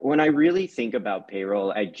when I really think about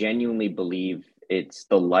payroll, I genuinely believe it's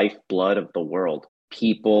the lifeblood of the world.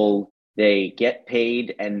 People, they get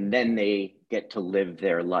paid and then they get to live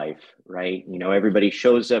their life, right? Everybody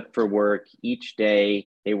shows up for work each day.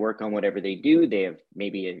 They work on whatever they do. They have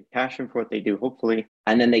maybe a passion for what they do, hopefully,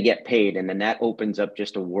 and then they get paid. And then that opens up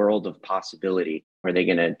just a world of possibility. Are they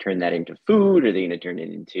going to turn that into food? Are they going to turn it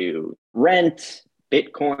into rent?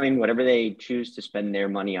 Bitcoin, whatever they choose to spend their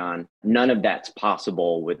money on, none of that's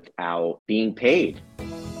possible without being paid.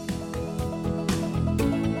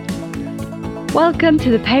 Welcome to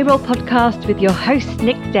the Payroll Podcast with your host,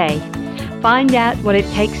 Nick Day. Find out what it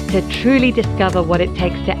takes to truly discover what it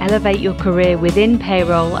takes to elevate your career within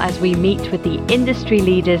payroll as we meet with the industry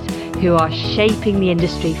leaders who are shaping the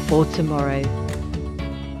industry for tomorrow.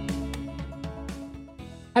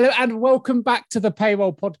 Hello and welcome back to the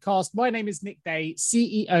Payroll Podcast. My name is Nick Day,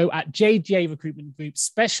 CEO at JJ Recruitment Group,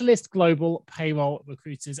 specialist global payroll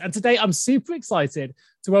recruiters. And today I'm super excited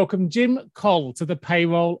to welcome Jim Kohl to the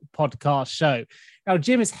Payroll Podcast show. Now,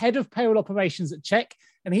 Jim is head of payroll operations at Check,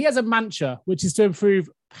 and he has a mantra, which is to improve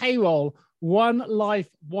payroll one life,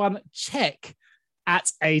 one check at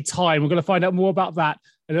a time. We're going to find out more about that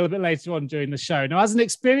a little bit later on during the show. Now, as an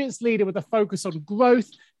experienced leader with a focus on growth,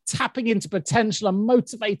 tapping into potential and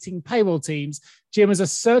motivating payroll teams, Jim is a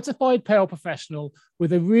certified payroll professional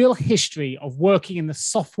with a real history of working in the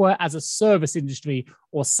software as a service industry,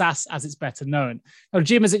 or SaaS as it's better known. Now,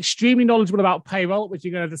 Jim is extremely knowledgeable about payroll, which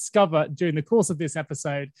you're going to discover during the course of this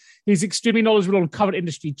episode. He's extremely knowledgeable on current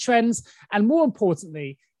industry trends, and more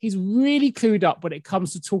importantly, he's really clued up when it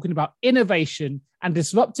comes to talking about innovation and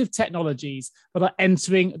disruptive technologies that are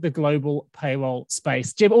entering the global payroll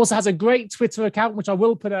space. Jim also has a great Twitter account, which I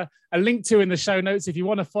will put a link to in the show notes. If you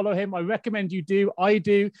want to follow him, I recommend you do. I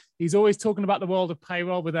do. He's always talking about the world of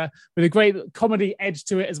payroll with a great comedy edge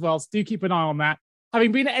to it as well. So do keep an eye on that.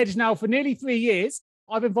 Having been at Edge now for nearly 3 years,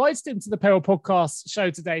 I've invited him to the Payroll Podcast show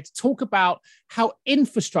today to talk about how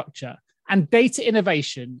infrastructure and data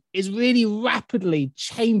innovation is really rapidly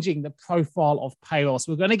changing the profile of payroll.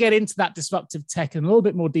 So we're going to get into that disruptive tech in a little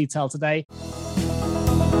bit more detail today.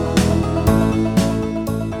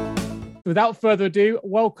 Without further ado,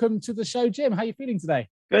 welcome to the show, Jim. How are you feeling today?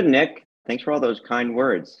 Good, Nick. Thanks for all those kind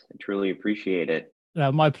words. I truly appreciate it.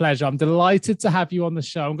 My pleasure. I'm delighted to have you on the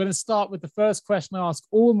show. I'm going to start with the first question I ask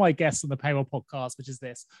all my guests on the Payroll Podcast, which is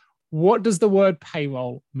this. What does the word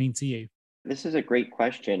payroll mean to you? This is a great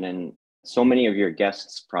question. And so many of your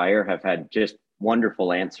guests prior have had just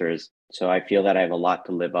wonderful answers. So I feel that I have a lot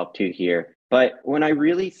to live up to here. But when I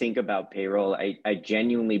really think about payroll, I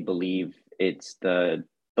genuinely believe it's the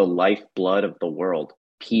lifeblood of the world.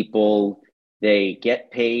 People, they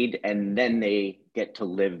get paid and then they get to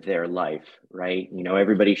live their life, right?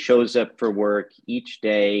 Everybody shows up for work each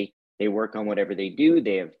day. They work on whatever they do.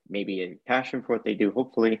 They have maybe a passion for what they do,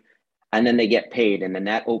 hopefully. And then they get paid. And then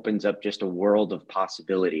that opens up just a world of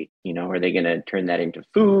possibility. Are they going to turn that into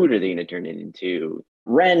food? Are they going to turn it into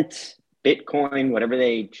rent, Bitcoin, whatever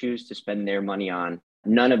they choose to spend their money on?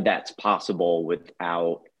 None of that's possible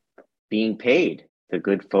without being paid. The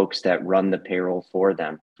good folks that run the payroll for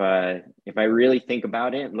them. If I really think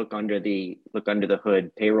about it, look under the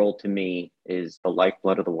hood, payroll to me is the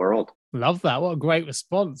lifeblood of the world. Love that. What a great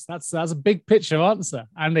response. That's a big picture answer.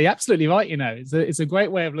 And you're absolutely right. It's a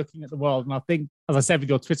great way of looking at the world. And I think, as I said with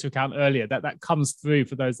your Twitter account earlier, that comes through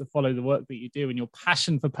for those that follow the work that you do and your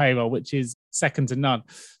passion for payroll, which is second to none.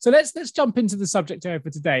 So let's jump into the subject area for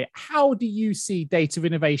today. How do you see data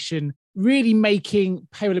innovation really making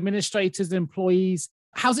payroll administrators and employees?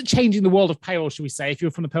 How's it changing the world of payroll, should we say, if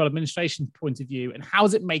you're from the payroll administration point of view? And how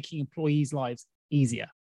is it making employees' lives easier?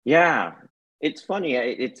 Yeah, it's funny.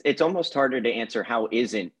 It's almost harder to answer how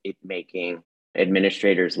isn't it making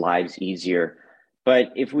administrators' lives easier.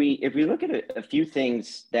 But if we look at a few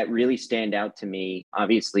things that really stand out to me,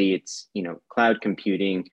 obviously it's cloud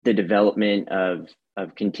computing, the development of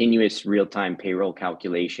continuous real-time payroll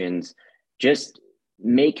calculations, just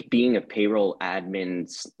make being a payroll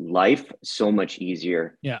admin's life so much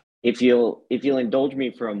easier. Yeah. If you'll indulge me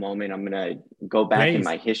for a moment, I'm going to go back in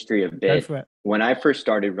my history a bit. When I first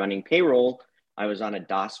started running payroll, I was on a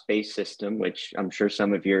DOS-based system, which I'm sure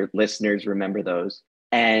some of your listeners remember those.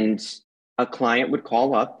 And a client would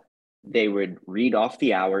call up, they would read off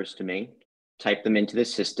the hours to me, type them into the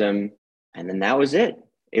system, and then that was it.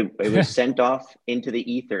 It was sent off into the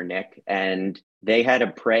ether, Nick, and they had to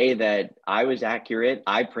pray that I was accurate.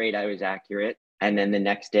 I prayed I was accurate. And then the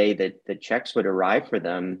next day that the checks would arrive for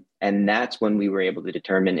them. And that's when we were able to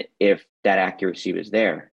determine if that accuracy was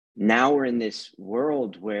there. Now we're in this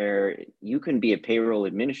world where you can be a payroll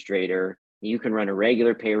administrator You can run a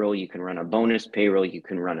regular payroll, you can run a bonus payroll, you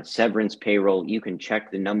can run a severance payroll, you can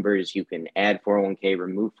check the numbers, you can add 401k,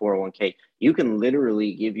 remove 401k. You can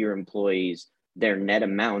literally give your employees their net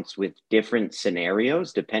amounts with different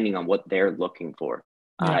scenarios depending on what they're looking for.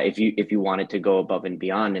 Yeah. If you wanted to go above and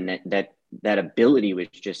beyond, and that ability was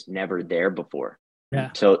just never there before.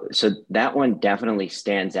 Yeah. So that one definitely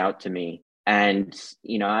stands out to me. And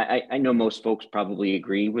I know most folks probably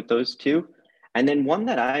agree with those two. And then one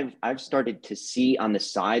that I've started to see on the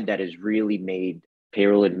side that has really made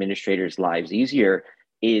payroll administrators' lives easier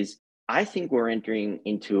is I think we're entering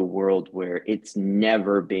into a world where it's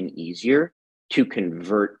never been easier to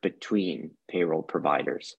convert between payroll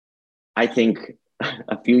providers. I think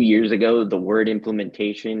a few years ago, the word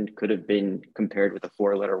implementation could have been compared with a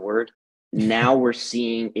four-letter word. Now we're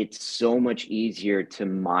seeing it's so much easier to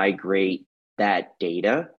migrate that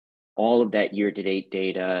data, all of that year-to-date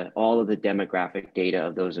data, all of the demographic data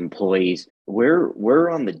of those employees. We're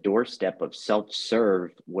on the doorstep of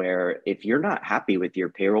self-serve, where if you're not happy with your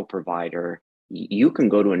payroll provider, you can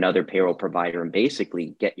go to another payroll provider and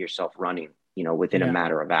basically get yourself running, within a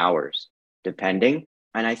matter of hours, depending.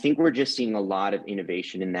 And I think we're just seeing a lot of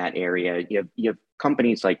innovation in that area. You have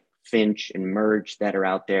companies like Finch and Merge that are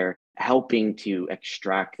out there helping to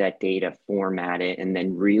extract that data, format it, and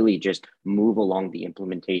then really just move along the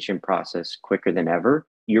implementation process quicker than ever.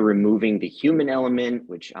 You're removing the human element,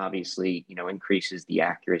 which obviously, increases the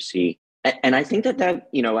accuracy. And I think that,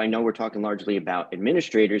 I know we're talking largely about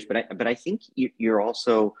administrators, but I think you're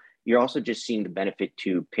also just seeing the benefit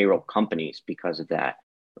to payroll companies because of that.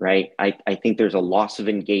 Right. I think there's a loss of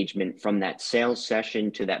engagement from that sales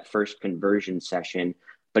session to that first conversion session.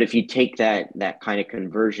 But if you take that kind of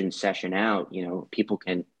conversion session out, people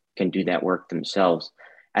can do that work themselves.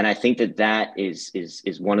 And I think that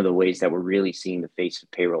is one of the ways that we're really seeing the face of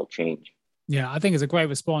payroll change. Yeah, I think it's a great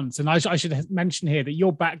response. And I should mention here that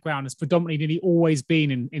your background has predominantly nearly always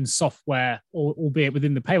been in software, or albeit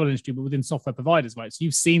within the payroll industry, but within software providers, right? So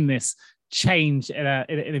you've seen this change in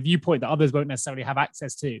a viewpoint that others won't necessarily have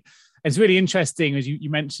access to. It's really interesting, as you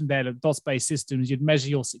mentioned there, the DOS-based systems, you'd measure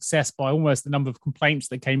your success by almost the number of complaints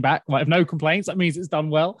that came back. Like, if no complaints, that means it's done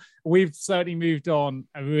well. We've certainly moved on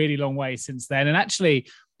a really long way since then. And actually,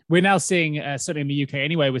 we're now seeing, certainly in the UK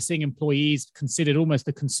anyway, we're seeing employees considered almost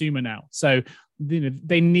a consumer now. So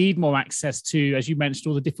they need more access to, as you mentioned,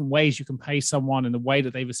 all the different ways you can pay someone, and the way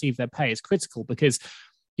that they receive their pay is critical because,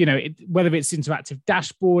 whether it's interactive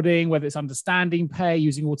dashboarding, whether it's understanding pay,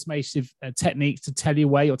 using automated techniques to tell you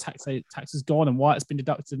where your tax has gone and why it's been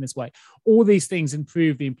deducted in this way, all these things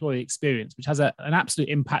improve the employee experience, which has an absolute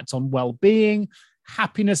impact on well-being,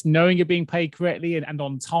 happiness, knowing you're being paid correctly and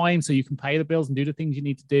on time, so you can pay the bills and do the things you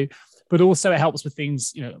need to do. But also it helps with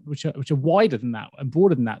things, which are wider than that and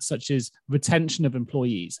broader than that, such as retention of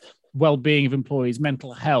employees, well-being of employees,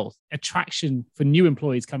 mental health, attraction for new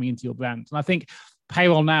employees coming into your brand. And I think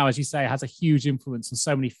payroll now, as you say, has a huge influence on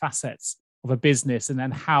so many facets of a business, and then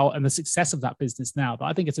the success of that business now. But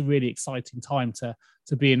I think it's a really exciting time to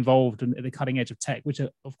be involved in the cutting edge of tech, which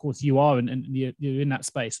of course you are, and you're in that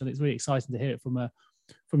space. And it's really exciting to hear it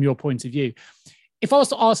from your point of view. If I was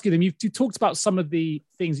to ask you them, you talked about some of the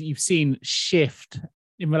things that you've seen shift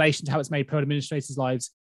in relation to how it's made payroll administrators'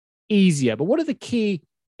 lives easier. But what are the key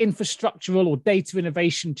infrastructural or data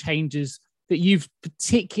innovation changes that you've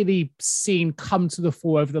particularly seen come to the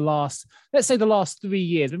fore over the last 3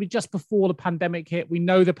 years, maybe just before the pandemic hit? We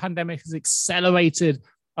know the pandemic has accelerated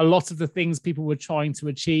a lot of the things people were trying to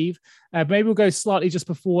achieve. Maybe we'll go slightly just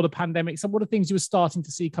before the pandemic. So what are things you were starting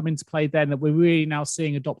to see come into play then that we're really now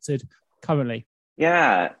seeing adopted currently?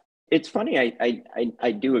 Yeah, it's funny.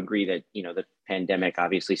 I do agree that, the pandemic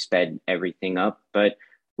obviously sped everything up, but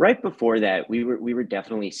right before that, we were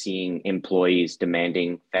definitely seeing employees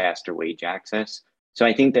demanding faster wage access. So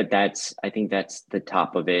I think that's the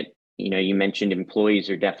top of it. You mentioned employees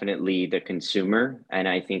are definitely the consumer, and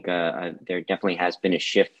I think there definitely has been a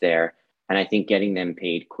shift there. And I think getting them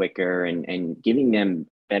paid quicker and giving them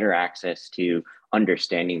better access to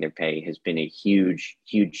understanding their pay has been a huge,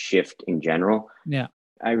 huge shift in general. Yeah,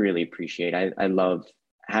 I really appreciate it. I love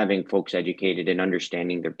having folks educated and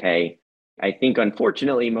understanding their pay. I think,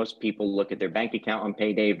 unfortunately, most people look at their bank account on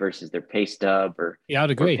payday versus their pay stub or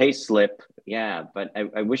pay slip. Yeah, but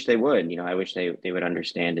I wish they would. I wish they would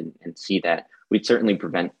understand and see that. We'd certainly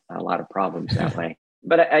prevent a lot of problems that way.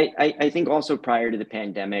 But I think also prior to the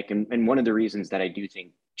pandemic, and one of the reasons that I do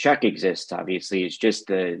think check exists, obviously, is just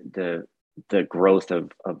the growth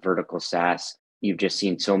of vertical SaaS. You've just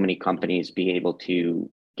seen so many companies be able to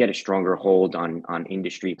get a stronger hold on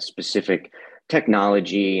industry specific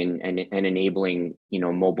technology and enabling,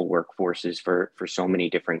 mobile workforces for so many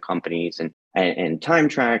different companies, and time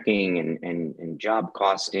tracking and job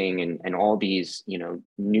costing and all these,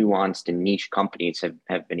 nuanced and niche companies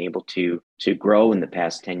have been able to grow in the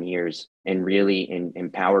past 10 years and really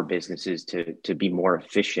empower businesses to be more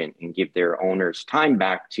efficient and give their owners time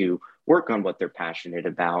back to work on what they're passionate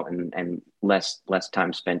about, and less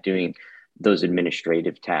time spent doing those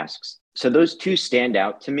administrative tasks. So those two stand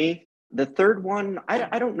out to me. The third one,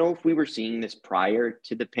 I don't know if we were seeing this prior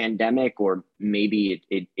to the pandemic, or maybe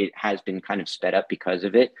it has been kind of sped up because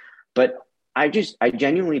of it. But I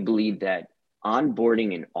genuinely believe that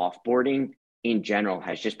onboarding and offboarding in general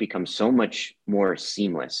has just become so much more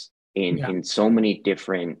seamless in so many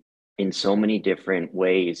different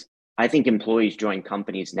ways. I think employees join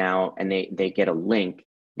companies now and they get a link.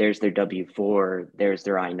 There's their W-4, there's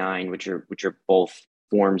their I-9, which are both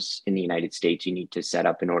forms in the United States you need to set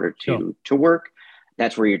up in order to work.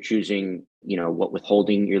 That's where you're choosing, what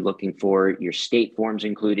withholding you're looking for. Your state forms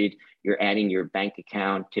included. You're adding your bank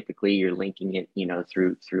account. Typically, you're linking it,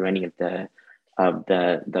 through any of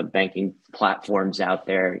the banking platforms out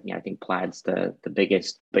there. I think Plaid's the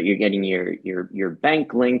biggest, but you're getting your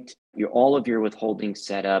bank linked. All of your withholding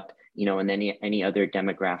set up. And then any other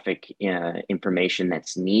demographic information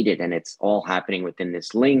that's needed, and it's all happening within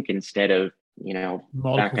this link instead of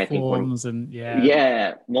multiple forms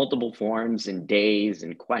multiple forms and days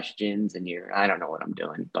and questions, and I don't know what I'm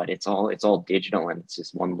doing, but it's all digital, and it's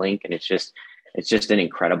just one link, and it's just an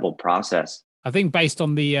incredible process. I think based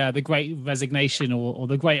on the Great Resignation or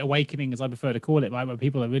the Great Awakening, as I prefer to call it, right, where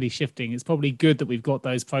people are really shifting, it's probably good that we've got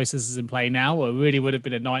those processes in play now. It really would have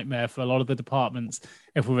been a nightmare for a lot of the departments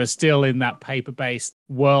if we were still in that paper-based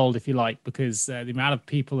world, if you like, because the amount of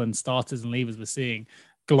people and starters and leavers we're seeing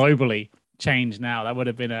globally change now. That would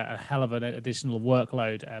have been a hell of an additional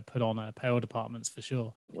workload put on payroll departments for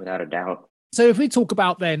sure. Without a doubt. So if we talk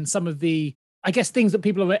about then some of the, I guess, things that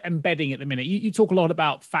people are embedding at the minute, you talk a lot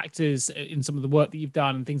about factors in some of the work that you've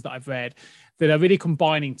done and things that I've read that are really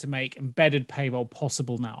combining to make embedded payroll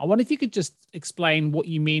possible now. I wonder if you could just explain what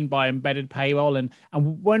you mean by embedded payroll, and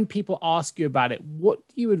when people ask you about it, what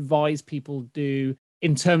do you advise people do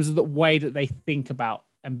in terms of the way that they think about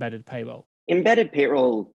embedded payroll? Embedded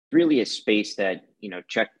payroll really a space that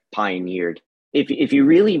Check pioneered. If you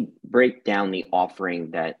really break down the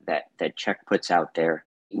offering that Check puts out there,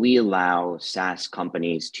 we allow SaaS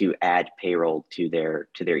companies to add payroll to their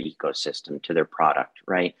ecosystem, to their product,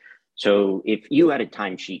 right? So if you had a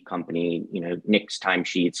timesheet company, Nick's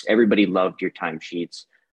timesheets, everybody loved your timesheets.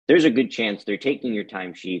 There's a good chance they're taking your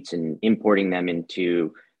timesheets and importing them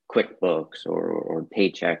into QuickBooks or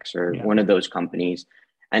Paychex or one of those companies.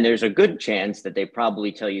 And there's a good chance that they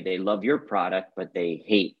probably tell you they love your product, but they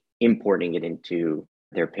hate importing it into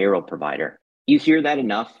their payroll provider. You hear that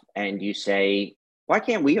enough and you say, why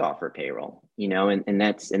can't we offer payroll? And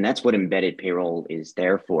that's what embedded payroll is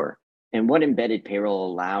there for. And what embedded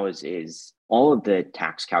payroll allows is all of the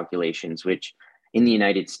tax calculations, which in the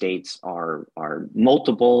United States are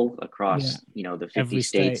multiple across, the 50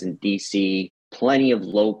 states and DC, plenty of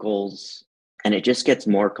locals. And it just gets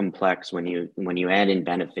more complex when you add in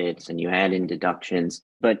benefits and you add in deductions.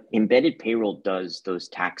 But embedded payroll does those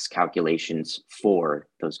tax calculations for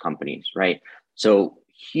those companies, right? So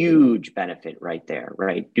huge benefit right there,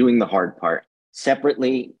 right? Doing the hard part.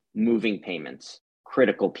 Separately, moving payments,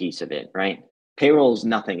 critical piece of it, right? Payroll is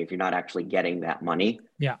nothing if you're not actually getting that money.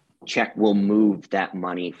 Yeah. Check will move that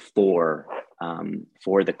money for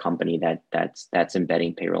the company that's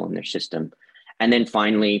embedding payroll in their system. And then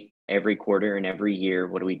finally, every quarter and every year,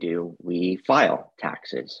 what do? We file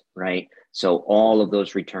taxes, right? So all of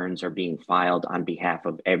those returns are being filed on behalf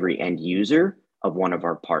of every end user of one of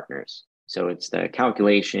our partners. So it's the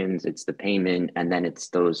calculations, it's the payment, and then it's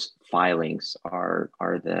those filings are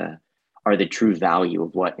the true value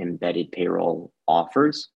of what embedded payroll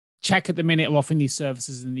offers. Check at the minute are offering these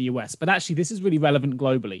services in the US, but actually this is really relevant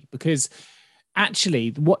globally, because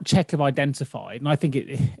actually what Check have identified, and I think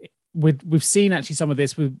we've seen actually some of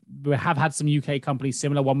this. We have had some UK companies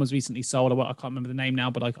similar. One was recently sold. I can't remember the name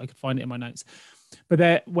now, but I could find it in my notes.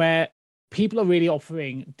 But where people are really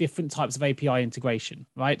offering different types of API integration,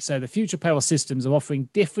 right? So the future payroll systems are offering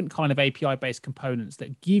different kind of API-based components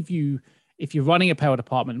that give you, if you're running a payroll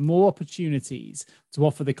department, more opportunities to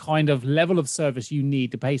offer the kind of level of service you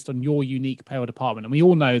need based on your unique payroll department. And we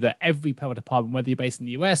all know that every payroll department, whether you're based in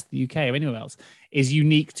the US, the UK, or anywhere else, is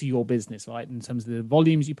unique to your business, right? In terms of the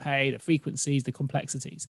volumes you pay, the frequencies, the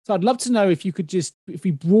complexities. So I'd love to know if you could if we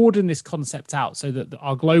broaden this concept out so that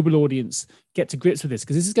our global audience get to grips with this,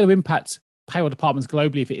 because this is going to impact payroll departments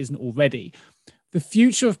globally if it isn't already. the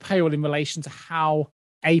future of payroll in relation to how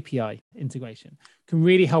API integration can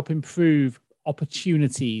really help improve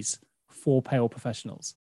opportunities for payroll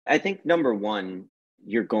professionals? I think number one,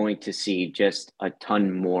 you're going to see just a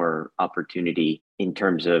ton more opportunity in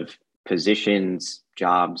terms of positions,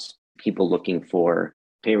 jobs, people looking for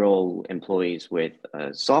payroll employees with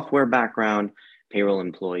a software background, payroll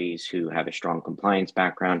employees who have a strong compliance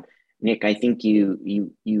background. Nick, I think you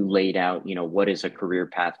laid out, what is a career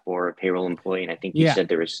path for a payroll employee, and I think you said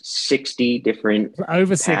there was 60 different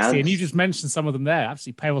over 60, paths. and you just mentioned some of them there.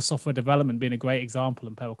 Actually, payroll software development being a great example,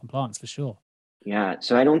 and payroll compliance for sure. Yeah,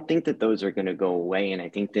 so I don't think that those are going to go away, and I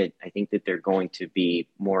think that they're going to be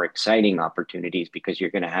more exciting opportunities because you're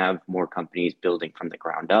going to have more companies building from the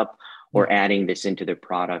ground up or adding this into their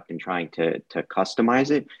product and trying to customize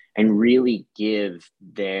it and really give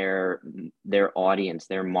their audience,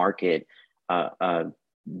 their market,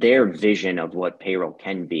 their vision of what payroll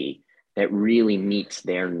can be that really meets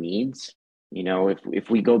their needs. If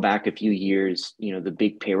we go back a few years, the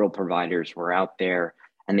big payroll providers were out there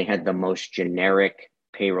and they had the most generic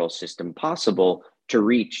payroll system possible to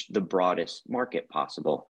reach the broadest market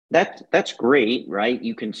possible. That's great, right?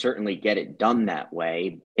 You can certainly get it done that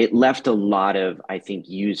way. It left a lot of, I think,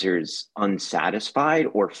 users unsatisfied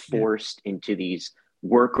or forced into these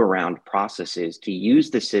workaround processes to use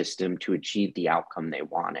the system to achieve the outcome they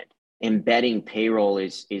wanted. Embedding payroll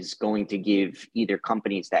is going to give either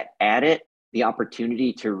companies that add it the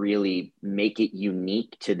opportunity to really make it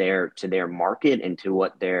unique to their market and to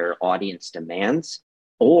what their audience demands.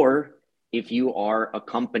 Or if you are a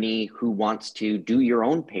company who wants to do your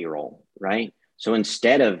own payroll, right? So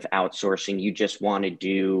instead of outsourcing, you just want to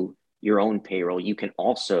do your own payroll, you can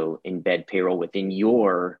also embed payroll within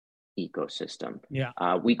your ecosystem. Yeah.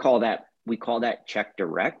 We call that check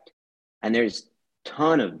direct. And there's a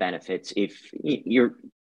ton of benefits if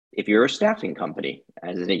you're a staffing company,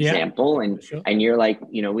 as an example, and you're like,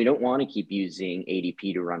 we don't want to keep using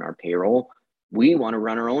ADP to run our payroll. We want to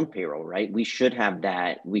run our own payroll, right? We should have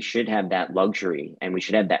that luxury and we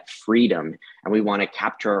should have that freedom, and we want to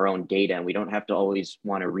capture our own data, and we don't have to always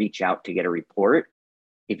want to reach out to get a report.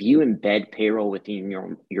 If you embed payroll within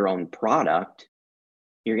your own product,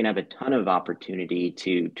 you're going to have a ton of opportunity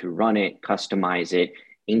to run it, customize it,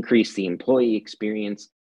 increase the employee experience.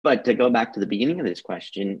 But to go back to the beginning of this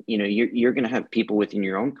question, you're going to have people within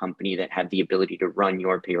your own company that have the ability to run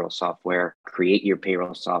your payroll software, create your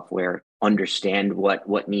payroll software, understand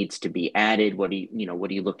what needs to be added, what are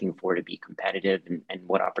you looking for to be competitive, and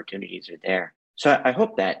what opportunities are there. So I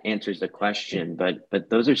hope that answers the question, but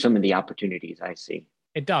those are some of the opportunities I see.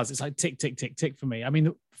 It does. It's like tick, tick, tick, tick for me. I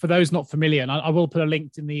mean, for those not familiar, and I will put a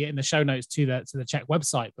link in the show notes to the Check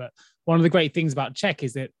website. But one of the great things about Check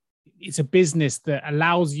is that it's a business that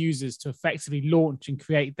allows users to effectively launch and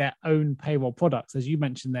create their own payroll products, as you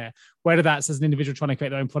mentioned there, whether that's as an individual trying to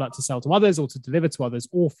create their own product to sell to others or to deliver to others,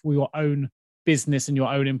 or for your own business and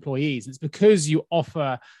your own employees. It's because you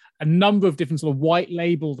offer a number of different sort of white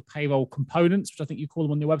labeled payroll components, which I think you call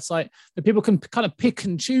them on your website, that people can kind of pick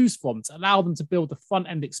and choose from to allow them to build the front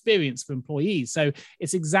end experience for employees. So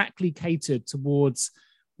it's exactly catered towards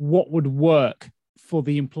what would work for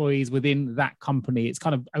the employees within that company. It's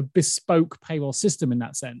kind of a bespoke payroll system in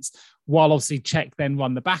that sense, while obviously Check then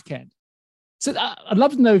run the back end. So I'd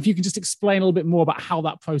love to know if you can just explain a little bit more about how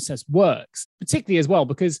that process works, particularly as well,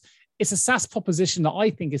 because it's a SaaS proposition that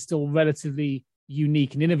I think is still relatively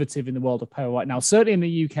unique and innovative in the world of payroll right now. Certainly in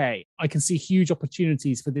the UK, I can see huge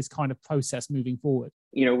opportunities for this kind of process moving forward.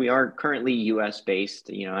 We are currently US based,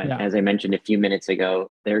 as I mentioned a few minutes ago,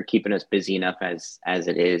 they're keeping us busy enough as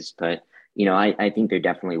it is, but I think there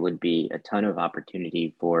definitely would be a ton of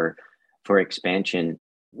opportunity for expansion.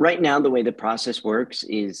 Right now, the way the process works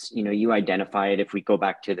is, you identify it. If we go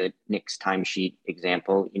back to the Nick's timesheet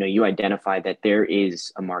example, you identify that there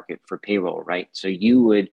is a market for payroll, right? So you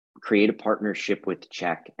would create a partnership with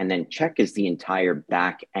Check, and then Check is the entire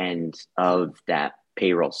back end of that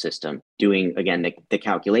payroll system, doing, again, the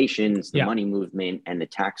calculations, the money movement, and the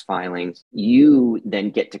tax filings. You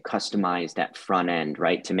then get to customize that front end,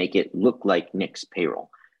 right, to make it look like Nick's payroll.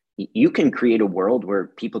 You can create a world where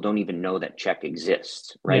people don't even know that Check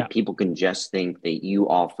exists, right? People can just think that you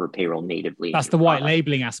offer payroll natively. That's the white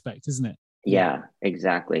labeling aspect, isn't it? Yeah,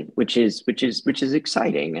 exactly. Which is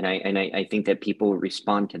exciting, and I think that people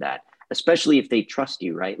respond to that, especially if they trust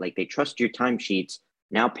you, right? Like they trust your timesheets.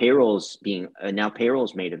 Now payroll's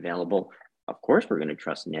made available. Of course, we're going to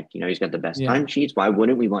trust Nick. He's got the best timesheets. Why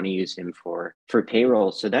wouldn't we want to use him for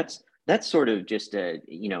payroll? So that's sort of just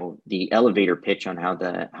the elevator pitch on how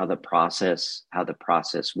the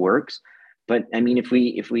process works. But I mean, if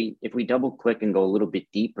we double click and go a little bit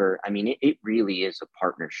deeper, I mean, it really is a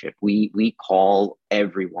partnership. We call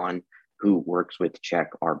everyone who works with Check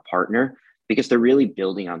our partner because they're really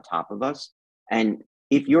building on top of us. And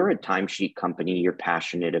if you're a timesheet company, you're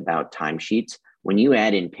passionate about timesheets. When you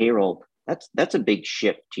add in payroll, that's a big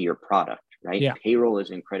shift to your product, right? Yeah. Payroll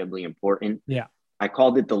is incredibly important. Yeah. I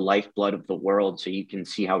called it the lifeblood of the world, so you can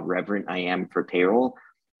see how reverent I am for payroll.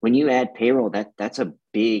 When you add payroll, that's a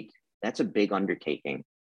big undertaking,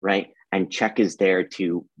 right? And Check is there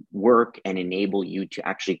to work and enable you to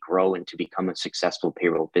actually grow and to become a successful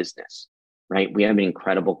payroll business, right? We have an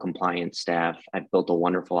incredible compliance staff. I've built a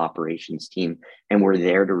wonderful operations team, and we're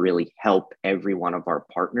there to really help every one of our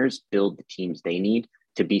partners build the teams they need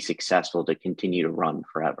to be successful, to continue to run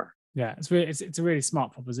forever. Yeah, it's a really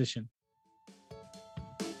smart proposition.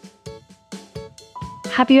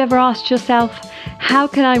 Have you ever asked yourself, how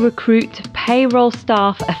can I recruit payroll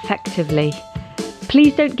staff effectively?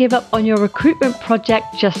 Please don't give up on your recruitment project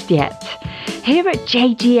just yet. Here at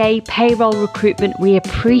JGA Payroll Recruitment, we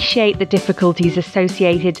appreciate the difficulties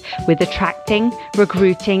associated with attracting,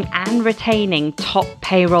 recruiting, and retaining top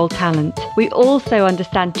payroll talent. We also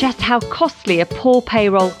understand just how costly a poor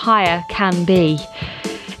payroll hire can be.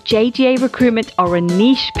 JGA Recruitment are a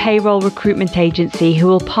niche payroll recruitment agency who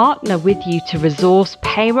will partner with you to resource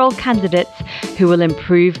payroll candidates who will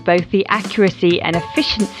improve both the accuracy and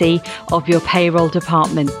efficiency of your payroll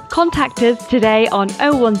department. Contact us today on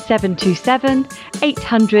 01727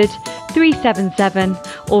 800 377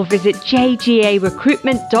 or visit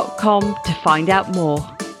jgarecruitment.com to find out more.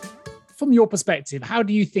 From your perspective, how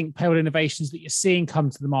do you think payroll innovations that you're seeing come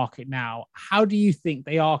to the market now, how do you think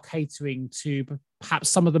they are catering to perhaps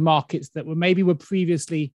some of the markets that were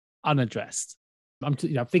previously unaddressed? I'm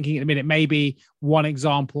thinking at the minute, maybe one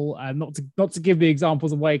example, not to give the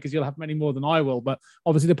examples away because you'll have many more than I will, but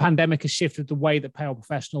obviously the pandemic has shifted the way that payroll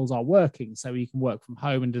professionals are working. So you can work from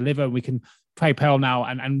home and deliver, and we can pay payroll now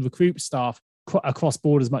and recruit staff across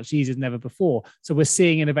borders much easier than ever before. So we're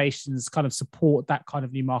seeing innovations kind of support that kind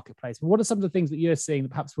of new marketplace. But what are some of the things that you're seeing that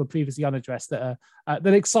perhaps were previously unaddressed that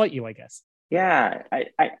excite you, I guess? Yeah,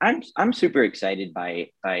 I'm super excited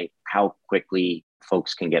by how quickly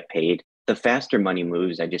folks can get paid. The faster money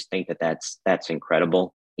moves, I just think that's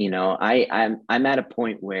incredible. I'm at a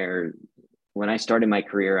point where when I started my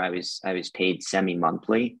career, I was paid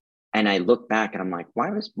semi-monthly, and I look back and I'm like,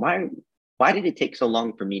 why did it take so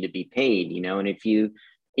long for me to be paid? And if you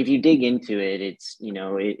dig into it, it's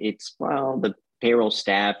the payroll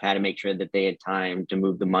staff had to make sure that they had time to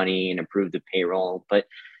move the money and approve the payroll, but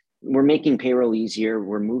we're making payroll easier.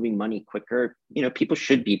 We're moving money quicker. People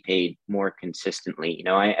should be paid more consistently.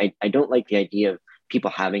 I don't like the idea of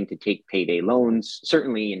people having to take payday loans,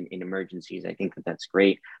 certainly in emergencies. I think that's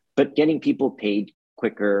great, but getting people paid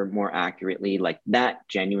quicker, more accurately, like that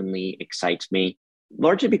genuinely excites me,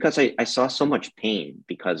 largely because I saw so much pain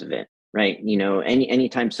because of it, right?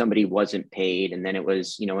 Anytime somebody wasn't paid and then it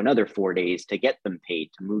was, another 4 days to get them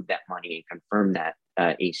paid, to move that money and confirm that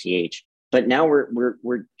ACH. But now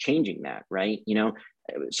we're changing that, right?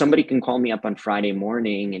 Somebody can call me up on Friday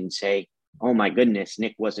morning and say, "Oh my goodness,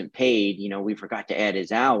 Nick wasn't paid. We forgot to add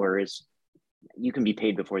his hours." You can be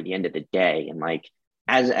paid before the end of the day, and like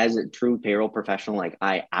as a true payroll professional, like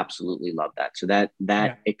I absolutely love that. So that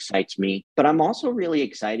excites me. But I'm also really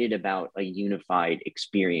excited about a unified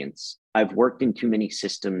experience. I've worked in too many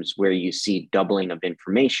systems where you see doubling of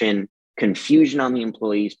information, confusion on the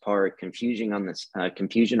employee's part, confusion on the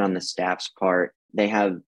staff's part. They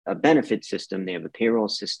have a benefit system, they have a payroll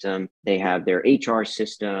system, they have their HR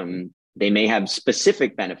system. They may have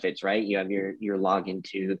specific benefits, right? You have your login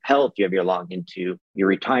to health, you have your login to your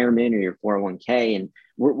retirement or your 401k, and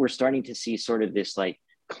we're starting to see sort of this like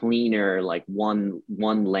cleaner, like one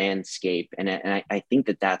landscape, and I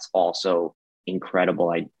think that's also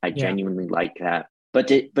incredible. I genuinely like that. But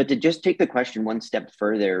to just take the question one step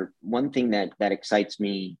further, one thing that excites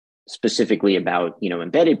me specifically about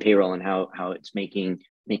embedded payroll and how it's making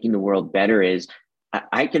the world better is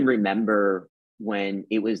I can remember when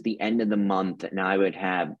it was the end of the month and I would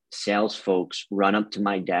have sales folks run up to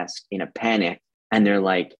my desk in a panic and they're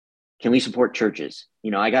like, "Can we support churches?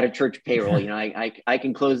 I got a church payroll. I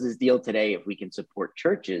can close this deal today if we can support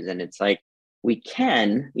churches." And it's like, we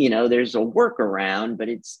can, there's a workaround, but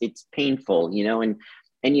it's painful,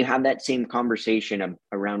 and you have that same conversation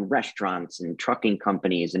around restaurants and trucking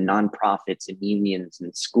companies and nonprofits and unions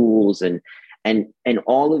and schools and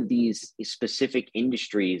all of these specific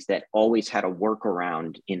industries that always had a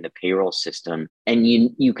workaround in the payroll system. And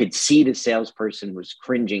you could see the salesperson was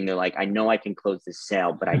cringing. They're like, "I know I can close this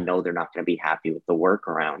sale, but I know they're not going to be happy with the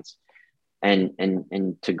workarounds."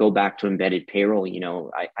 And to go back to embedded payroll,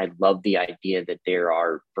 I love the idea that there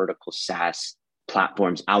are vertical SaaS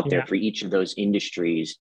platforms out there for each of those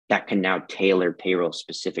industries that can now tailor payroll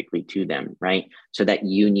specifically to them, right? So that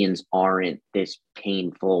unions aren't this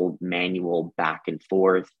painful manual back and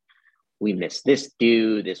forth. We missed this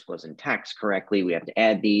due, this wasn't taxed correctly, we have to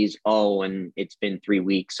add these. Oh, and it's been 3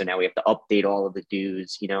 weeks, so now we have to update all of the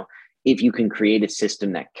dues. If you can create a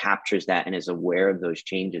system that captures that and is aware of those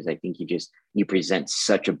changes, I think you present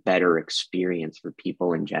such a better experience for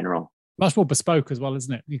people in general. Much more bespoke as well,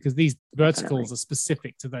 isn't it? Because these verticals are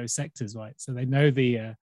specific to those sectors, right? So they know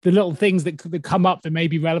the little things that come up that may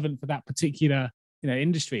be relevant for that particular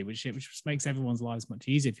industry, which makes everyone's lives much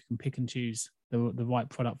easier if you can pick and choose the right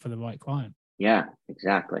product for the right client. Yeah,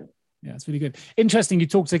 exactly. Yeah, it's really good. Interesting. You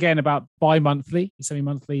talked again about bi-monthly,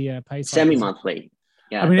 semi-monthly pay cycles. Semi-monthly.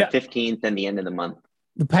 Yeah, the 15th and the end of the month.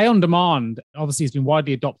 The pay on demand obviously has been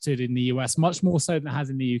widely adopted in the US, much more so than it has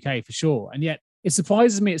in the UK for sure. And yet it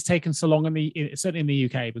surprises me it's taken so long certainly in the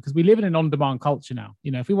UK, because we live in an on-demand culture now.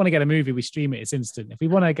 If we want to get a movie, we stream it, it's instant. If we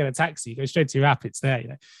want to get a taxi, go straight to your app, it's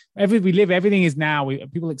there. Everything is now.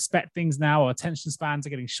 People expect things now. Our attention spans are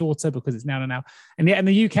getting shorter because it's now and now. And yet in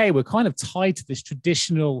the UK, we're kind of tied to this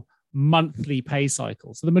traditional monthly pay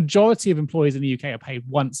cycle. So the majority of employees in the UK are paid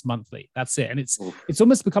once monthly. That's it. And it's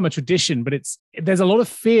almost become a tradition, but there's a lot of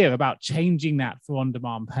fear about changing that for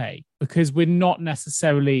on-demand pay, because we're not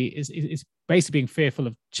necessarily it's basically being fearful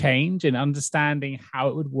of change and understanding how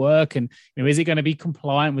it would work. And is it going to be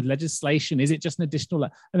compliant with legislation? Is it just an additional?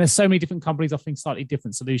 And there's so many different companies offering slightly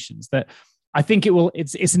different solutions that I think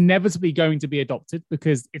it's inevitably going to be adopted,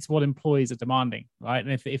 because it's what employees are demanding, right?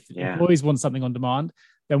 And if employees want something on demand,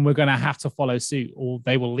 then we're going to have to follow suit, or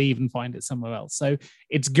they will leave and find it somewhere else. So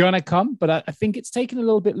it's going to come, but I think it's taken a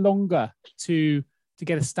little bit longer to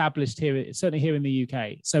get established here, certainly here in the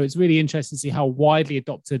UK. So it's really interesting to see how widely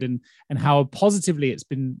adopted and how positively it's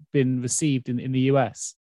been received in the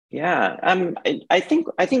US. Yeah, I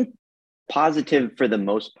think positive for the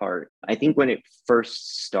most part. I think when it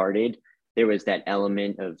first started, there was that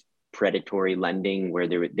element of predatory lending where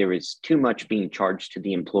there was too much being charged to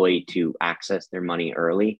the employee to access their money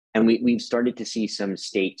early. And we've started to see some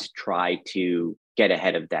states try to get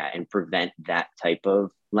ahead of that and prevent that type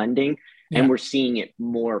of lending. Yeah. And we're seeing it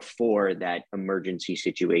more for that emergency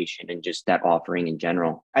situation and just that offering in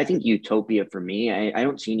general. I think utopia for me, I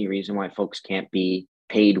don't see any reason why folks can't be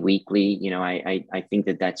paid weekly. I think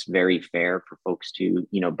that's very fair for folks to,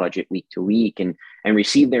 budget week to week and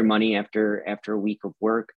receive their money after a week of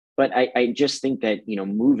work. But I just think that,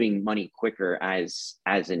 moving money quicker as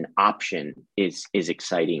an option is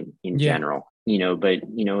exciting in general, but,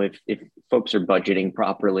 if folks are budgeting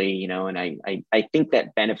properly, and I think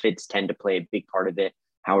that benefits tend to play a big part of it.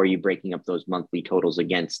 How are you breaking up those monthly totals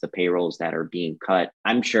against the payrolls that are being cut?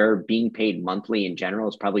 I'm sure being paid monthly in general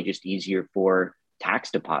is probably just easier for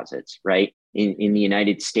tax deposits, right? In the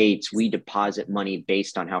United States, we deposit money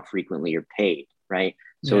based on how frequently you're paid, right?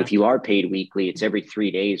 So if you are paid weekly, it's every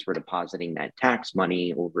 3 days we're depositing that tax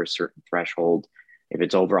money over a certain threshold. If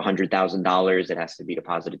it's over $100,000, it has to be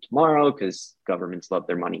deposited tomorrow because governments love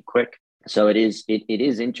their money quick. So it is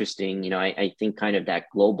interesting. I think kind of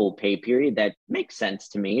that global pay period, that makes sense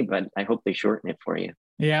to me, but I hope they shorten it for you.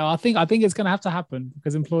 Yeah, I think it's going to have to happen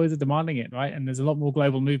because employers are demanding it, right? And there's a lot more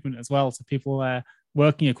global movement as well. So people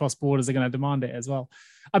working across borders are going to demand it as well.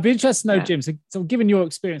 I'd be interested to know, Jim, so given your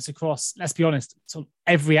experience across, let's be honest, so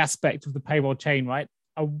every aspect of the payroll chain, right?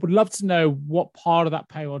 I would love to know what part of that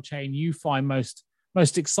payroll chain you find most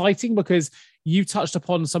exciting, because you touched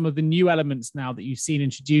upon some of the new elements now that you've seen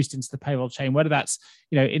introduced into the payroll chain, whether that's,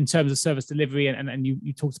 in terms of service delivery and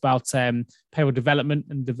you talked about payroll development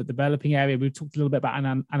and the developing area. We talked a little bit about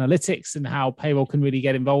analytics and how payroll can really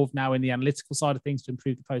get involved now in the analytical side of things to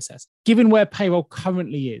improve the process. Given where payroll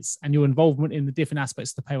currently is and your involvement in the different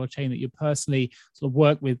aspects of the payroll chain that you personally sort of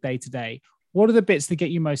work with day to day, what are the bits that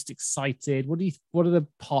get you most excited? What are the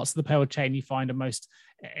parts of the payroll chain you find are most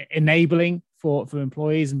enabling for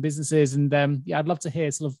employees and businesses? And I'd love to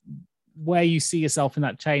hear sort of where you see yourself in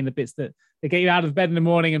that chain, the bits that get you out of bed in the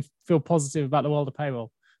morning and feel positive about the world of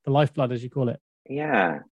payroll, the lifeblood, as you call it.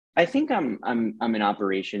 Yeah, I think I'm an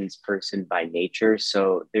operations person by nature.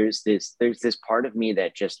 So there's this part of me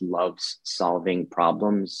that just loves solving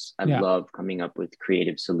problems. I love coming up with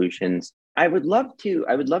creative solutions. I would love to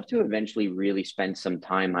eventually really spend some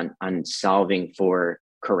time on solving for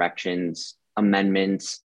corrections,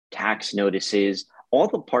 amendments, tax notices, all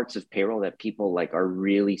the parts of payroll that people are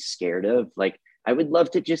really scared of. I would love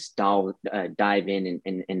to just dive in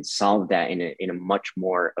and solve that in a much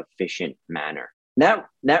more efficient manner. That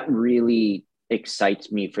really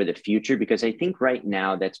excites me for the future, because I think right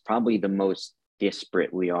now that's probably the most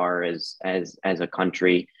disparate we are as a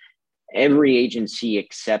country. Every agency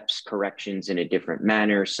accepts corrections in a different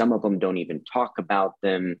manner. Some of them don't even talk about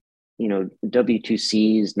them.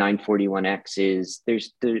 W2Cs, 941Xs.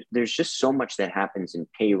 There's just so much that happens in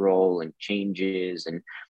payroll and changes, and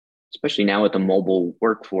especially now with the mobile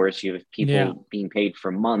workforce, you have people being paid for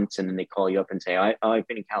months, and then they call you up and say, I've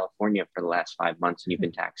been in California for the last 5 months and you've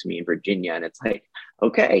been taxing me in Virginia. And it's like,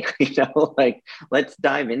 okay, let's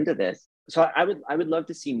dive into this. So I would love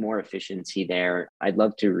to see more efficiency there. I'd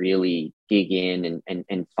love to really dig in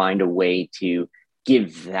and find a way to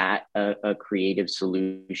give that a creative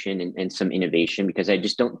solution and some innovation, because I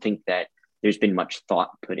just don't think that there's been much thought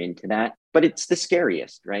put into that. But it's the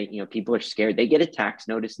scariest, right? People are scared. They get a tax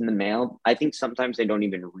notice in the mail. I think sometimes they don't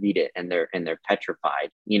even read it, and they're petrified,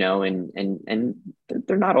 and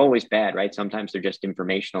they're not always bad, right? Sometimes they're just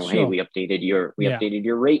informational. Sure. Hey, we updated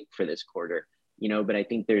your rate for this quarter, but I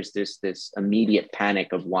think there's this immediate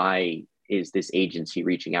panic of, why is this agency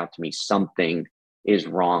reaching out to me? Something is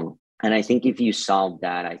wrong. And I think if you solve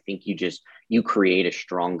that, I think you create a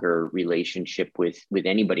stronger relationship with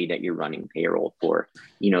anybody that you're running payroll for.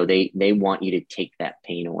 They want you to take that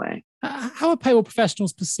pain away. How are payroll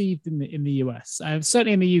professionals perceived in the US?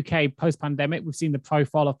 Certainly in the UK, post-pandemic, we've seen the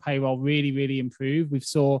profile of payroll really, really improve. We've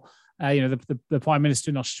saw, the Prime Minister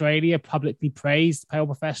in Australia publicly praised payroll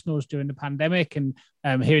professionals during the pandemic. And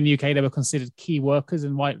here in the UK, they were considered key workers,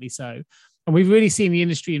 and rightly so. And we've really seen the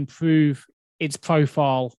industry improve its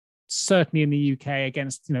profile, certainly in the UK,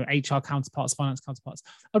 against HR counterparts, finance counterparts.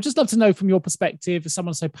 I'd just love to know, from your perspective, as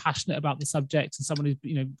someone so passionate about the subject and someone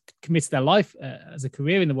who's committed their life as a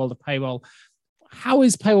career in the world of payroll, how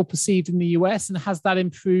is payroll perceived in the US, and has that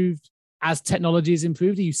improved as technology has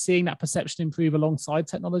improved? Are you seeing that perception improve alongside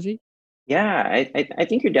technology? Yeah, I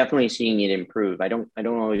think you're definitely seeing it improve. I don't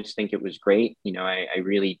always think it was great. I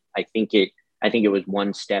think it was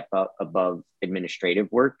one step up above administrative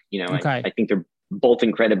work. Okay. I think they're both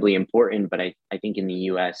incredibly important, but I think in the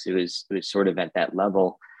US it was sort of at that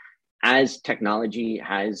level. As technology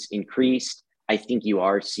has increased, I think you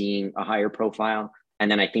are seeing a higher profile. And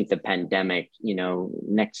then I think the pandemic,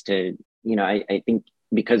 next to, I think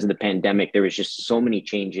because of the pandemic, there was just so many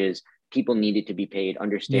changes. People needed to be paid,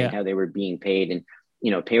 understand how they were being paid.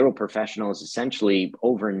 And payroll professionals, essentially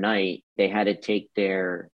overnight, they had to take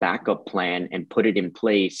their backup plan and put it in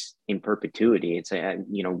place in perpetuity. It's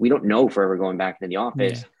we don't know if we're ever going back into the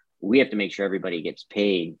office. Yeah. We have to make sure everybody gets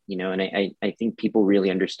paid, and I think people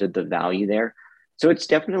really understood the value there. So it's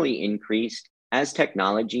definitely increased. As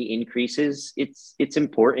technology increases, it's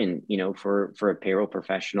important, for a payroll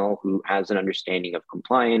professional who has an understanding of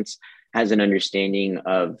compliance, has an understanding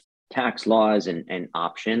of tax laws and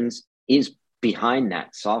options, is behind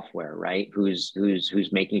that software, right? Who's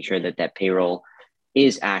making sure that payroll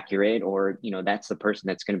is accurate, or that's the person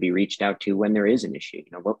that's going to be reached out to when there is an issue.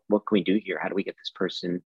 What can we do here? How can we get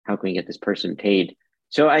this person paid?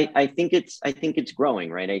 So I think it's growing,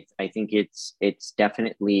 right? I think it's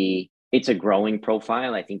definitely, it's a growing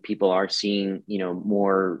profile. I think people are seeing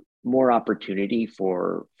more opportunity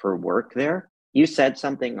for work there. You said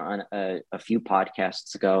something on a few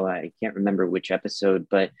podcasts ago. I can't remember which episode,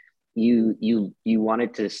 but you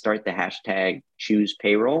wanted to start the hashtag choose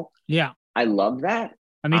payroll. Yeah. I love that.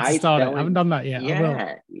 I need to start it. I haven't done that yet.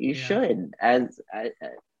 Yeah, you should. As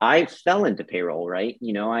I fell into payroll, right?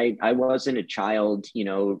 I wasn't a child,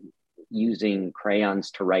 using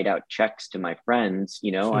crayons to write out checks to my friends.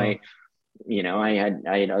 Sure. I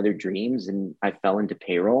had other dreams, and I fell into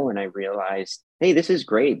payroll, and I realized, hey, this is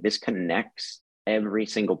great. This connects every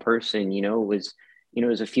single person. It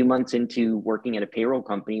was a few months into working at a payroll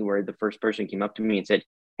company where the first person came up to me and said,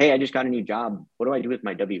 hey, I just got a new job. What do I do with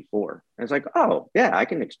my W-4? I was like, oh, yeah, I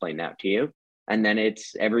can explain that to you. And then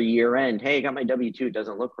it's every year end, hey, I got my W-2. It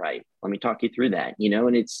doesn't look right. Let me talk you through that.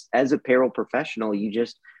 And it's, as a payroll professional,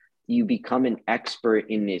 you become an expert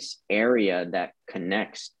in this area that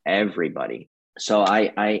connects everybody. So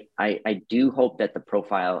I do hope that the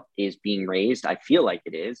profile is being raised. I feel like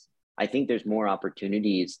it is. I think there's more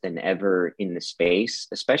opportunities than ever in the space,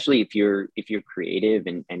 especially if you're creative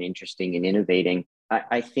and interesting and innovating.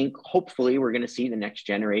 I think hopefully we're going to see the next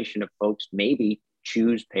generation of folks maybe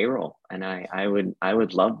choose payroll, and I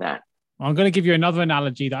would love that. I'm going to give you another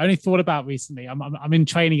analogy that I only thought about recently. I'm in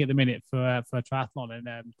training at the minute for a triathlon, and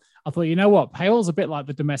I thought, payroll's a bit like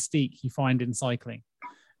the domestique you find in cycling.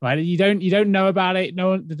 Right, you don't know about it.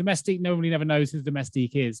 The domestique, nobody never knows who the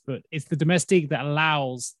domestique is, but it's the domestique that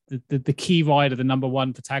allows the key rider, the number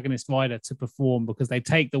one protagonist rider, to perform, because they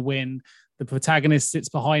take the win, The protagonist sits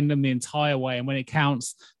behind them the entire way, and when it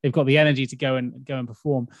counts, they've got the energy to go and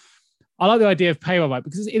perform. I like the idea of payroll, right?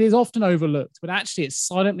 Because it is often overlooked, but actually it's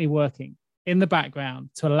silently working in the background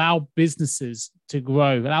to allow businesses to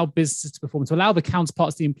grow, allow businesses to perform, to allow the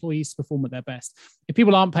counterparts, the employees to perform at their best. If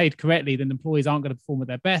people aren't paid correctly, then employees aren't going to perform at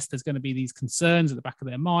their best. There's going to be these concerns at the back of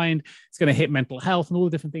their mind. It's going to hit mental health and all the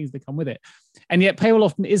different things that come with it. And yet payroll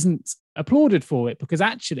often isn't applauded for it, because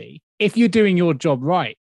actually, if you're doing your job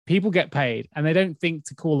right, people get paid and they don't think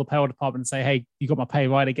to call the payroll department and say, hey, you got my pay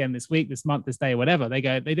right again this week, this month, this day, or whatever. They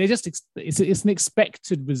go, they just, it's an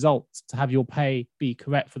expected result to have your pay be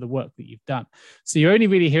correct for the work that you've done. So you only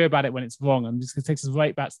really hear about it when it's wrong. I'm just going to take us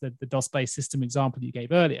right back to the DOS-based system example that you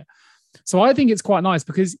gave earlier. So I think it's quite nice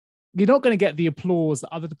because you're not going to get the applause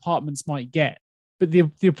that other departments might get, but the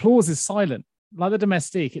applause is silent. Like the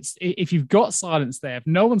domestique, it's if you've got silence there, if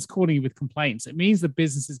no one's calling you with complaints, it means the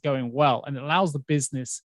business is going well and it allows the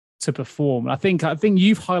business to perform. And I think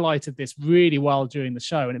you've highlighted this really well during the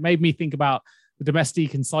show, and it made me think about the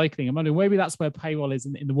domestique and cycling. I'm wondering maybe that's where payroll is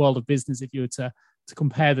in the world of business if you were to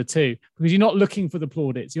compare the two, because you're not looking for the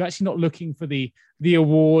plaudits, you're actually not looking for the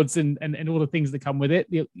awards and all the things that come with it.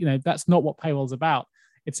 That's not what payroll's about.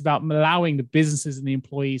 It's about allowing the businesses and the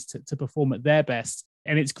employees to perform at their best.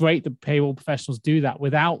 And it's great that payroll professionals do that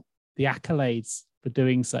without the accolades for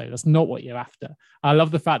doing so. That's not what you're after. I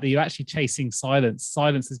love the fact that you're actually chasing silence.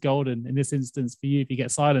 Silence is golden in this instance for you. If you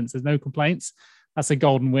get silence, there's no complaints. That's a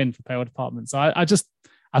golden win for payroll department. So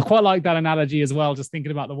I quite like that analogy as well, just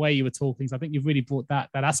thinking about the way you were talking. So I think you've really brought that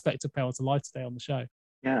aspect of payroll to life today on the show.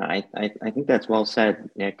 Yeah, I think that's well said,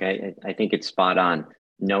 Nick. I think it's spot on.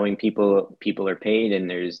 Knowing people are paid and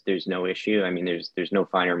there's no issue. I mean, there's no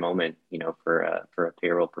finer moment, for a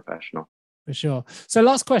payroll professional. For sure. So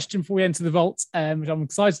last question before we enter the vault, which I'm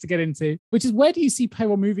excited to get into, which is where do you see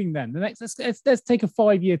payroll moving then? The next, let's take a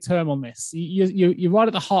 5-year term on this. You're right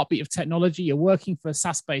at the heartbeat of technology. You're working for a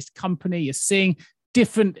SaaS-based company. You're seeing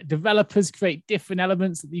different developers create different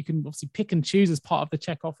elements that you can obviously pick and choose as part of the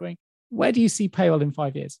check offering. Where do you see payroll in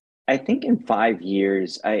 5 years? I think in 5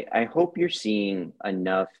 years, I hope you're seeing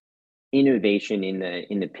enough innovation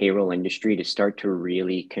in the payroll industry to start to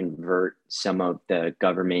really convert some of the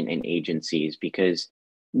government and agencies, because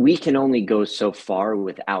we can only go so far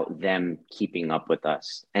without them keeping up with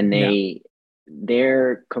us. And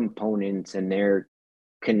their components and their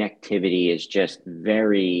connectivity is just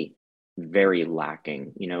very, very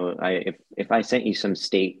lacking. If I sent you some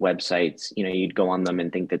state websites, you'd go on them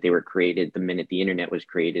and think that they were created the minute the internet was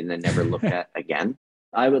created and then never looked at again.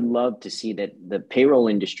 I would love to see that the payroll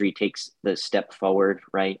industry takes the step forward,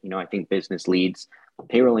 right? I think business leads,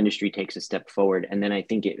 payroll industry takes a step forward. And then I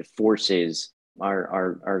think it forces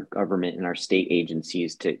our government and our state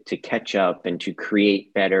agencies to catch up and to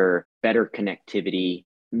create better connectivity,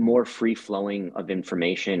 more free flowing of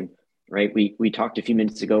information, right? We talked a few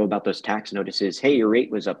minutes ago about those tax notices. Hey, your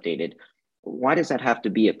rate was updated. Why does that have to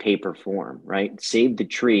be a paper form, right? Save the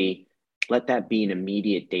tree. Let that be an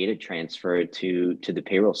immediate data transfer to the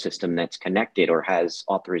payroll system that's connected or has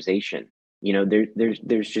authorization.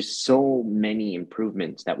 There's just so many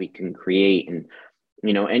improvements that we can create. And,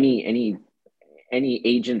 any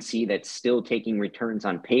agency that's still taking returns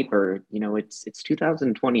on paper, it's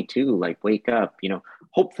 2022, like wake up,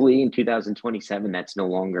 hopefully in 2027, that's no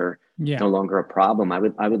longer a problem. I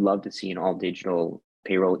would love to see an all digital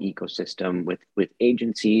payroll ecosystem with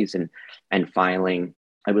agencies and filing.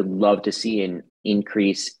 I would love to see an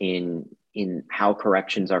increase in how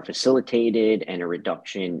corrections are facilitated and a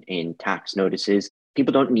reduction in tax notices.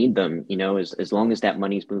 People don't need them, as long as that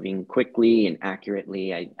money's moving quickly and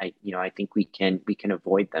accurately. I think we can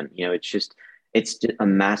avoid them. It's just a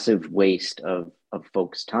massive waste of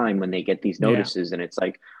folks' time when they get these notices and it's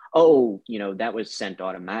like, oh, that was sent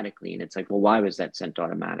automatically. And it's like, well, why was that sent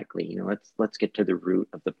automatically? Let's get to the root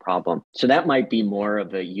of the problem. So that might be more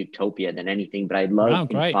of a utopia than anything, but I'd love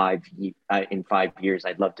in 5 years,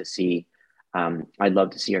 I'd love to see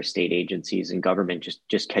our state agencies and government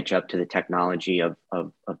just catch up to the technology of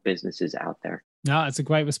businesses out there. No, it's a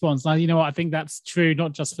great response. Now, you know what? I think that's true,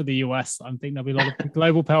 not just for the US. I think there'll be a lot of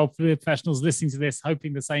global payroll professionals listening to this,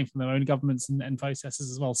 hoping the same from their own governments and processes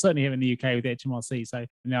as well. Certainly here in the UK with the HMRC. So,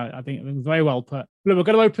 I think it was very well put. Look, we're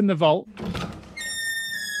going to open the vault.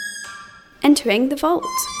 Entering the vault.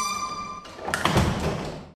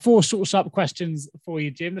 4 short, sharp questions for you,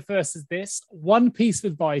 Jim. The first is this. One piece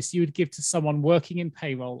of advice you would give to someone working in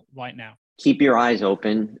payroll right now. Keep your eyes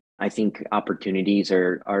open. I think opportunities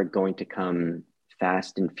are going to come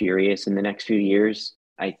fast and furious in the next few years.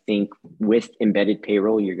 I think with embedded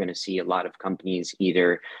payroll, you're going to see a lot of companies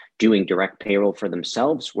either doing direct payroll for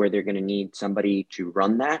themselves, where they're going to need somebody to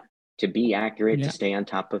run that, to be accurate, to stay on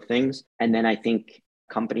top of things. And then I think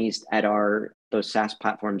companies that are those SaaS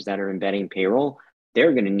platforms that are embedding payroll,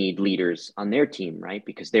 they're going to need leaders on their team, right?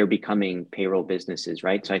 Because they're becoming payroll businesses,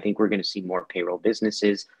 right? So I think we're going to see more payroll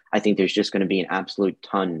businesses. I think there's just going to be an absolute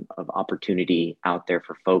ton of opportunity out there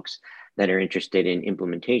for folks that are interested in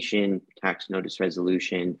implementation, tax notice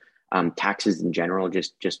resolution, taxes in general,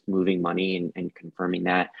 just moving money and confirming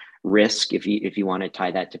that. Risk, if you want to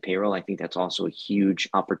tie that to payroll, I think that's also a huge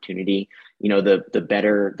opportunity. The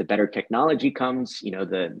better technology comes,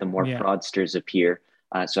 the more fraudsters appear.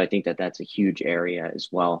 So I think that's a huge area as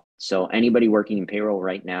well. So anybody working in payroll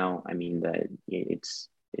right now, I mean,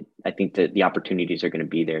 I think that the opportunities are going to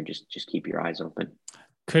be there. Just keep your eyes open.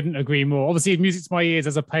 Couldn't agree more. Obviously, music to my ears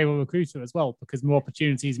as a payroll recruiter as well, because more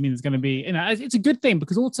opportunities mean there's going to be, it's a good thing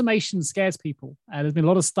because automation scares people. There's been a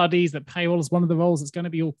lot of studies that payroll is one of the roles that's going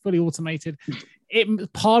to be fully automated.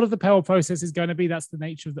 Part of the payroll process is going to be, that's the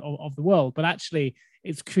nature of the world, but actually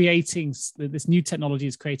it's creating, this new technology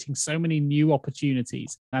is creating so many new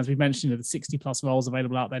opportunities. As we mentioned, the 60 plus roles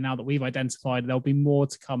available out there now that we've identified, there'll be more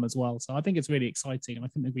to come as well. So I think it's really exciting and I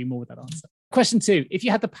couldn't agree more with that answer. Question 2, if you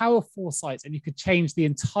had the power of foresight and you could change the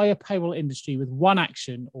entire payroll industry with one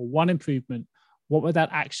action or one improvement, what would that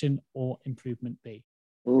action or improvement be?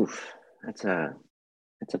 Oof, that's a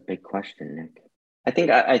big question, Nick. I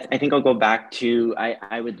think I'll go back to,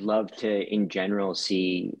 I would love to, in general,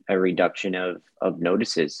 see a reduction of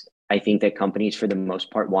notices. I think that companies, for the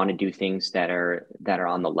most part, want to do things that are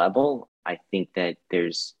on the level. I think that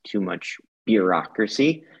there's too much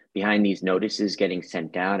bureaucracy behind these notices getting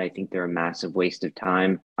sent out. I think they're a massive waste of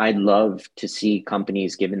time. I'd love to see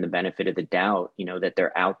companies given the benefit of the doubt, that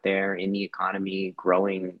they're out there in the economy,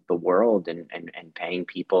 growing the world and paying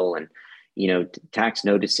people. And tax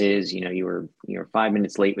notices, you were 5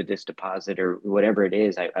 minutes late with this deposit or whatever it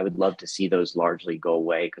is. I would love to see those largely go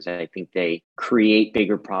away because I think they create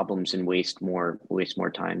bigger problems and waste more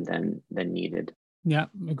time than needed. Yeah,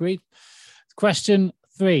 agreed. Question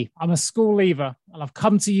 3. I'm a school leaver and I've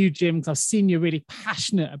come to you, Jim, because I've seen you're really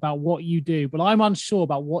passionate about what you do, but I'm unsure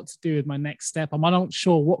about what to do with my next step. I'm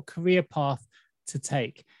unsure what career path to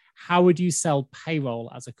take. How would you sell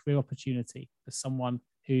payroll as a career opportunity for someone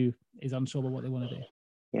who is unsure about what they want to do?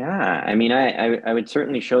 Yeah, I mean, I would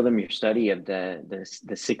certainly show them your study of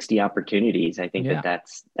the 60 opportunities. I think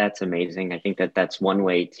that's amazing. I think that's one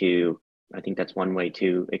way to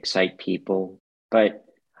excite people. But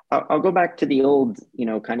I'll go back to the old,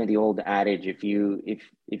 kind of the old adage. If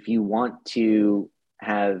you want to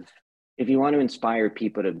inspire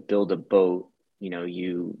people to build a boat,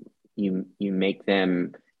 you make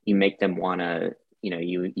them want to,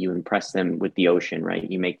 you impress them with the ocean, right?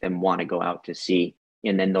 You make them want to go out to sea,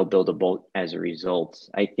 and then they'll build a boat as a result.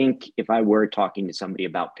 I think if I were talking to somebody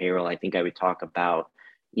about payroll, I think I would talk about,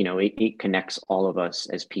 it connects all of us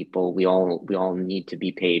as people. We all need to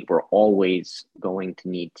be paid. We're always going to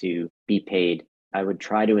need to be paid. I would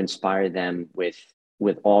try to inspire them with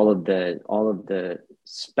all of the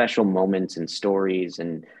special moments and stories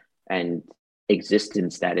and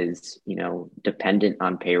existence that is, dependent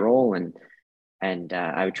on payroll, and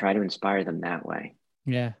I would try to inspire them that way.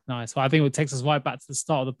 Yeah, nice. Well, I think it takes us right back to the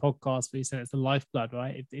start of the podcast where you said it's the lifeblood,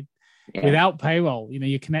 right? Without payroll,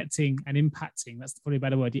 you're connecting and impacting. That's probably a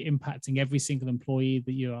better word. You're impacting every single employee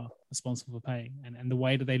that you are responsible for paying, and the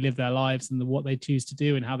way that they live their lives and what they choose to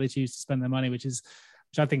do and how they choose to spend their money, which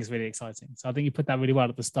I think is really exciting. So I think you put that really well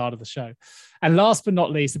at the start of the show. And last but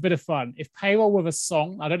not least, a bit of fun. If payroll were a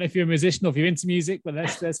song, I don't know if you're a musician or if you're into music, but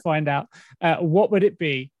let's find out. What would it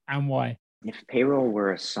be and why? If payroll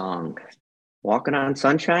were a song, Walking on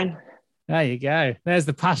Sunshine. There you go. There's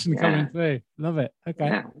the passion coming through. Love it. Okay.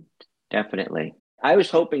 Yeah, definitely. I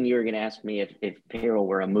was hoping you were going to ask me if payroll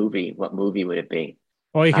were a movie, what movie would it be?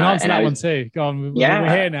 Well, you can answer that one too. Go on. We're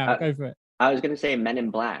here now. Go for it. I was going to say Men in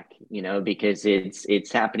Black, because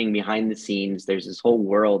it's happening behind the scenes. There's this whole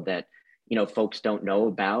world that, folks don't know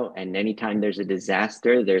about. And anytime there's a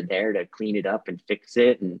disaster, they're there to clean it up and fix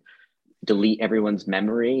it and delete everyone's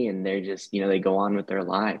memory. And they're just, they go on with their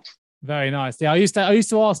lives. Very nice. Yeah, I used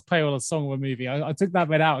to ask payroll a song or a movie. I took that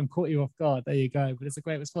bit out and caught you off guard. There you go. But it's a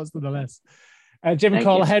great response nonetheless. Jim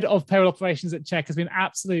Kohl, head of payroll operations at Check. It's been an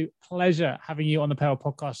absolute pleasure having you on the Payroll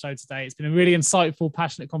podcast show today. It's been a really insightful,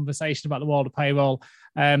 passionate conversation about the world of payroll.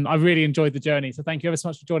 I really enjoyed the journey. So thank you ever so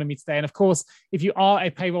much for joining me today. And of course, if you are a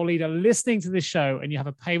payroll leader listening to this show and you have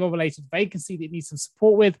a payroll related vacancy that you need some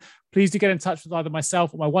support with, please do get in touch with either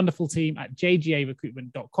myself or my wonderful team at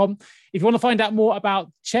jgarecruitment.com. If you want to find out more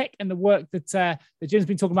about Check and the work that Jim's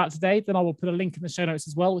been talking about today, then I will put a link in the show notes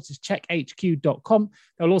as well, which is checkhq.com.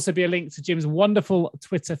 There'll also be a link to Jim's wonderful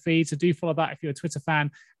Twitter feed, so do follow that if you're a Twitter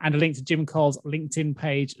fan, and a link to Jim Kohl's LinkedIn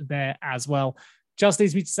page there as well. Just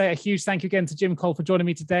leaves me to say a huge thank you again to Jim Kohl for joining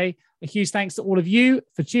me today. A huge thanks to all of you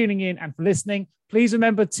for tuning in and for listening. Please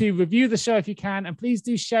remember to review the show if you can, and please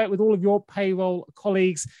do share it with all of your payroll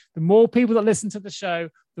colleagues. The more people that listen to the show,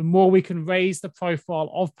 the more we can raise the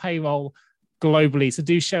profile of payroll globally. So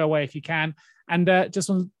do share away if you can. And just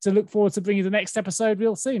want to look forward to bringing you the next episode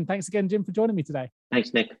real soon. Thanks again, Jim, for joining me today.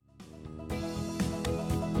 Thanks, Nick.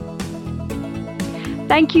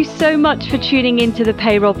 Thank you so much for tuning into the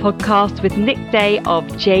Payroll Podcast with Nick Day of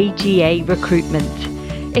JGA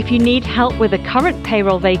Recruitment. If you need help with a current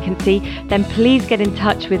payroll vacancy, then please get in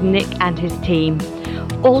touch with Nick and his team.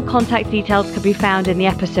 All contact details can be found in the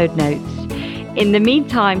episode notes. In the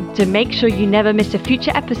meantime, to make sure you never miss a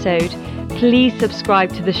future episode, please subscribe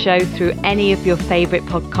to the show through any of your favorite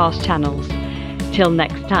podcast channels. Till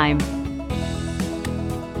next time.